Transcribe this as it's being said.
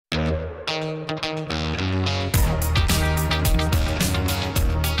Hello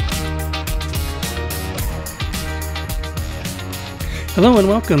and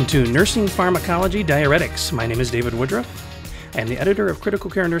welcome to Nursing Pharmacology Diuretics. My name is David Woodruff. I am the editor of Critical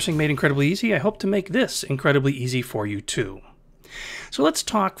Care Nursing Made Incredibly Easy. I hope to make this incredibly easy for you too. So let's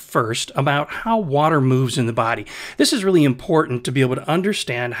talk first about how water moves in the body. This is really important to be able to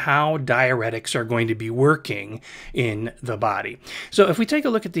understand how diuretics are going to be working in the body. So if we take a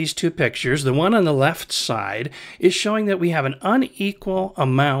look at these two pictures, the one on the left side is showing that we have an unequal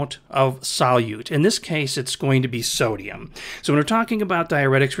amount of solute. In this case, it's going to be sodium. So when we're talking about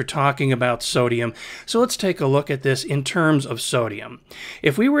diuretics, we're talking about sodium. So let's take a look at this in terms of sodium.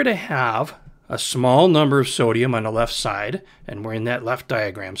 If we were to have a small number of sodium on the left side, and we're in that left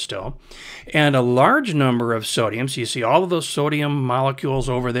diagram still, and a large number of sodium, so you see all of those sodium molecules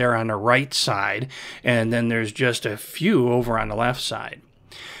over there on the right side, and then there's just a few over on the left side.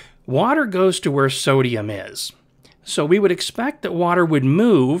 Water goes to where sodium is. So we would expect that water would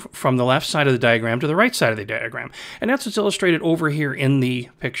move from the left side of the diagram to the right side of the diagram. And that's what's illustrated over here in the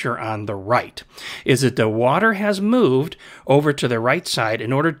picture on the right, is that the water has moved over to the right side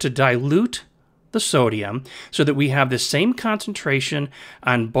in order to dilute the sodium so that we have the same concentration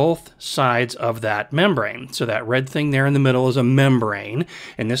on both sides of that membrane. So that red thing there in the middle is a membrane.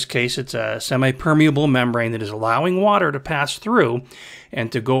 In this case, it's a semi-permeable membrane that is allowing water to pass through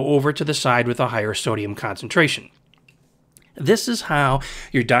and to go over to the side with a higher sodium concentration. This is how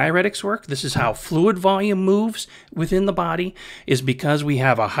your diuretics work. This is how fluid volume moves within the body, is because we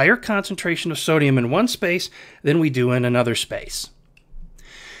have a higher concentration of sodium in one space than we do in another space.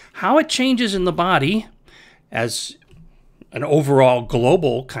 How it changes in the body as an overall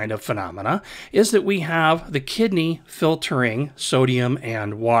global kind of phenomena is that we have the kidney filtering sodium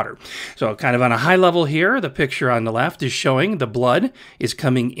and water. So kind of on a high level here, the picture on the left is showing the blood is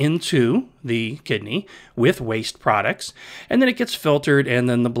coming into the kidney with waste products, and then it gets filtered, and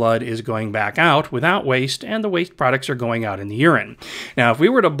then the blood is going back out without waste, and the waste products are going out in the urine. Now, if we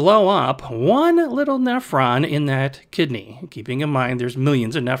were to blow up one little nephron in that kidney, keeping in mind there's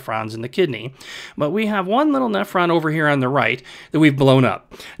millions of nephrons in the kidney, but we have one little nephron over here on the right that we've blown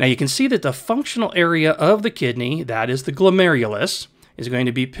up. Now, you can see that the functional area of the kidney, that is the glomerulus, is going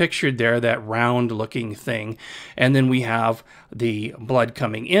to be pictured there, that round-looking thing. And then we have the blood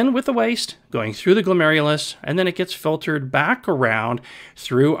coming in with the waste, going through the glomerulus, and then it gets filtered back around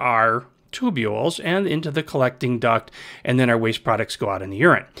through our tubules and into the collecting duct, and then our waste products go out in the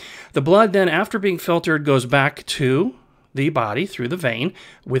urine. The blood then, after being filtered, goes back to the body through the vein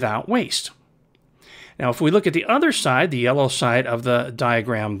without waste. Now, if we look at the other side, the yellow side of the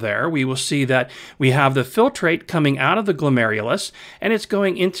diagram there, we will see that we have the filtrate coming out of the glomerulus, and it's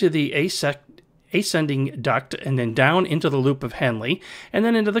going into the ascending duct and then down into the loop of Henle, and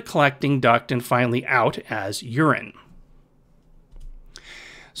then into the collecting duct, and finally out as urine.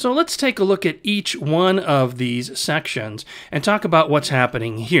 So let's take a look at each one of these sections and talk about what's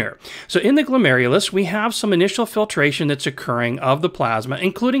happening here. So in the glomerulus, we have some initial filtration that's occurring of the plasma,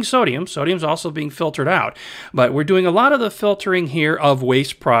 including sodium. Sodium's also being filtered out, but we're doing a lot of the filtering here of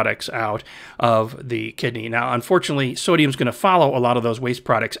waste products out of the kidney. Now, unfortunately, sodium's going to follow a lot of those waste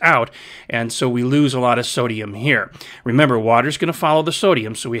products out, and so we lose a lot of sodium here. Remember, water's going to follow the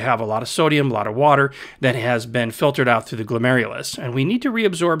sodium, so we have a lot of sodium, a lot of water that has been filtered out through the glomerulus, and we need to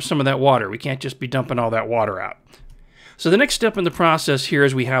reabsorb some of that water. We can't just be dumping all that water out. So the next step in the process here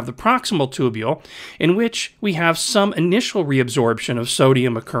is we have the proximal tubule, in which we have some initial reabsorption of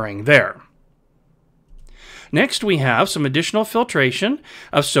sodium occurring there. Next, we have some additional filtration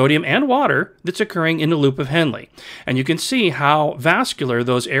of sodium and water that's occurring in the loop of Henle. And you can see how vascular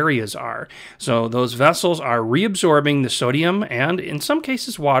those areas are. So those vessels are reabsorbing the sodium and, in some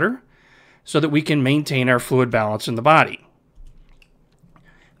cases, water, so that we can maintain our fluid balance in the body.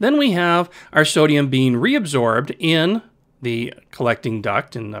 Then we have our sodium being reabsorbed in the collecting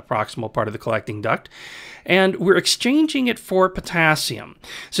duct, in the proximal part of the collecting duct, and we're exchanging it for potassium.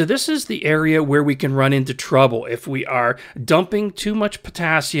 So this is the area where we can run into trouble. If we are dumping too much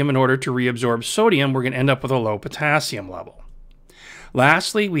potassium in order to reabsorb sodium, we're going to end up with a low potassium level.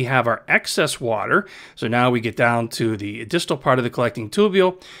 Lastly, we have our excess water. So now we get down to the distal part of the collecting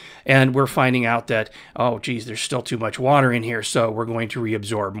tubule, and we're finding out that, oh, geez, there's still too much water in here, so we're going to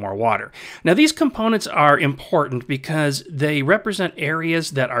reabsorb more water. Now, these components are important because they represent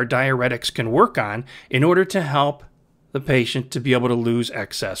areas that our diuretics can work on in order to help the patient to be able to lose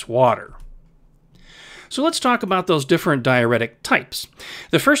excess water. So let's talk about those different diuretic types.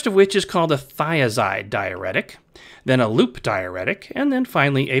 The first of which is called a thiazide diuretic, then a loop diuretic, and then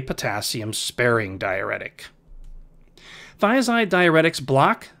finally a potassium-sparing diuretic. Thiazide diuretics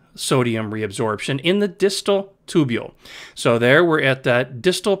block sodium reabsorption in the distal tubule. So there we're at that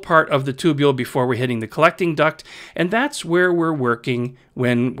distal part of the tubule before we're hitting the collecting duct, and that's where we're working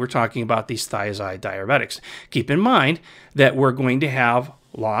when we're talking about these thiazide diuretics. Keep in mind that we're going to have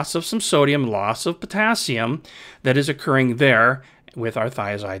loss of some sodium, loss of potassium that is occurring there with our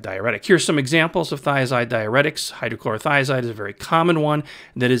thiazide diuretic. Here's some examples of thiazide diuretics. Hydrochlorothiazide is a very common one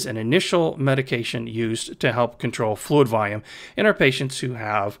that is an initial medication used to help control fluid volume in our patients who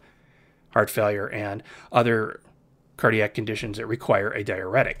have heart failure and other cardiac conditions that require a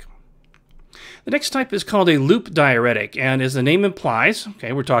diuretic. The next type is called a loop diuretic, and as the name implies,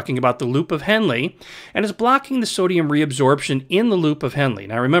 okay, we're talking about the loop of Henle, and it's blocking the sodium reabsorption in the loop of Henle.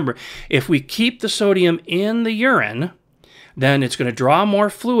 Now remember, if we keep the sodium in the urine, then it's going to draw more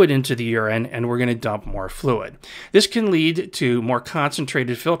fluid into the urine and we're going to dump more fluid. This can lead to more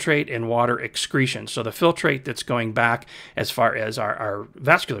concentrated filtrate and water excretion. So the filtrate that's going back as far as our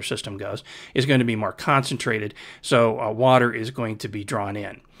vascular system goes is going to be more concentrated, so water is going to be drawn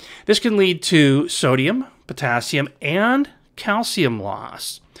in. This can lead to sodium, potassium, and calcium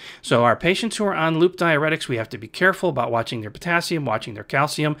loss. So our patients who are on loop diuretics, we have to be careful about watching their potassium, watching their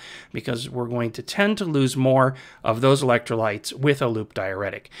calcium, because we're going to tend to lose more of those electrolytes with a loop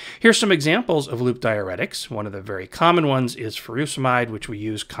diuretic. Here's some examples of loop diuretics. One of the very common ones is furosemide, which we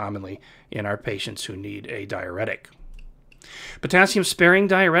use commonly in our patients who need a diuretic. Potassium-sparing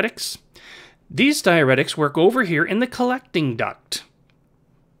diuretics. These diuretics work over here in the collecting duct.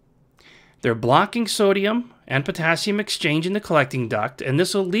 They're blocking sodium and potassium exchange in the collecting duct, and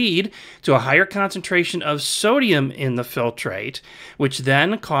this will lead to a higher concentration of sodium in the filtrate, which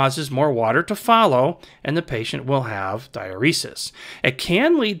then causes more water to follow, and the patient will have diuresis. It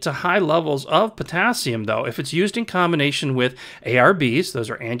can lead to high levels of potassium, though, if it's used in combination with ARBs, those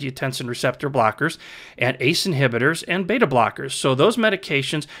are angiotensin receptor blockers, and ACE inhibitors and beta blockers. So those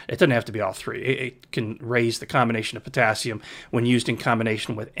medications, it doesn't have to be all three. It can raise the combination of potassium when used in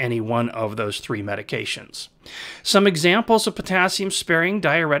combination with any one of those three medications. Some examples of potassium-sparing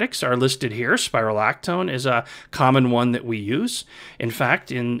diuretics are listed here. Spirolactone is a common one that we use. In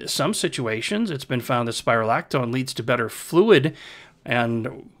fact, in some situations, it's been found that spirolactone leads to better fluid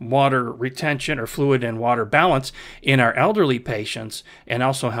and water retention, or fluid and water balance, in our elderly patients, and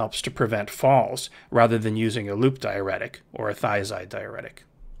also helps to prevent falls rather than using a loop diuretic or a thiazide diuretic.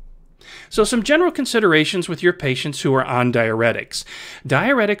 So some general considerations with your patients who are on diuretics.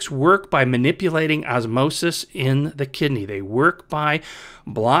 Diuretics work by manipulating osmosis in the kidney. They work by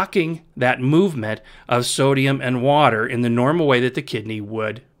blocking that movement of sodium and water in the normal way that the kidney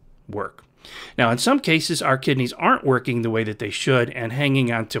would work. Now, in some cases, our kidneys aren't working the way that they should and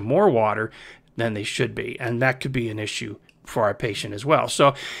hanging on to more water than they should be, and that could be an issue for our patient as well.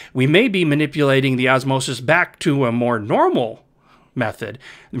 So we may be manipulating the osmosis back to a more normal method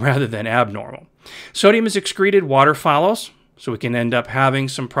rather than abnormal. Sodium is excreted, water follows, so we can end up having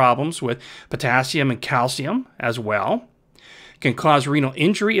some problems with potassium and calcium as well. Can cause renal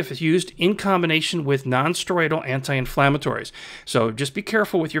injury if it's used in combination with non-steroidal anti-inflammatories. So just be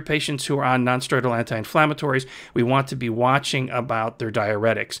careful with your patients who are on non-steroidal anti-inflammatories. We want to be watching about their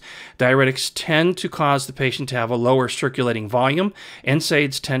diuretics. Diuretics tend to cause the patient to have a lower circulating volume.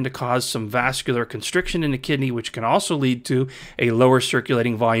 NSAIDs tend to cause some vascular constriction in the kidney, which can also lead to a lower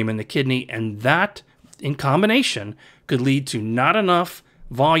circulating volume in the kidney, and that in combination could lead to not enough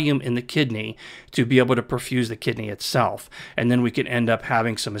volume in the kidney to be able to perfuse the kidney itself. And then we can end up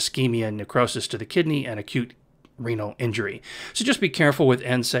having some ischemia and necrosis to the kidney and acute renal injury. So just be careful with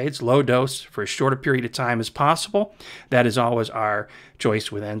NSAIDs, low dose for as short a period of time as possible. That is always our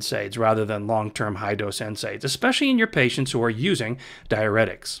choice with NSAIDs rather than long-term high-dose NSAIDs, especially in your patients who are using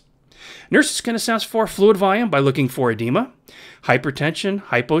diuretics. Nurses can assess for fluid volume by looking for edema, hypertension,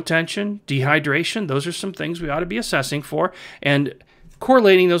 hypotension, dehydration. Those are some things we ought to be assessing for, and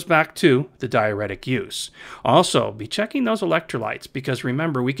correlating those back to the diuretic use. Also, be checking those electrolytes, because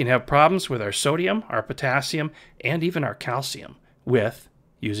remember, we can have problems with our sodium, our potassium, and even our calcium with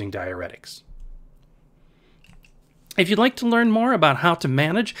using diuretics. If you'd like to learn more about how to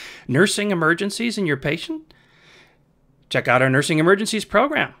manage nursing emergencies in your patient, check out our Nursing Emergencies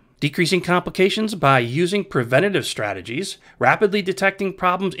program. Decreasing complications by using preventative strategies, rapidly detecting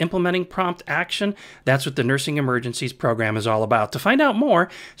problems, implementing prompt action. That's what the Nursing Emergencies program is all about. To find out more,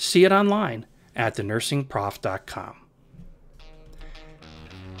 see it online at thenursingprof.com.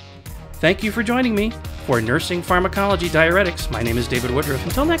 Thank you for joining me for Nursing Pharmacology Diuretics. My name is David Woodruff.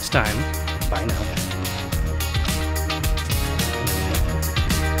 Until next time, bye now.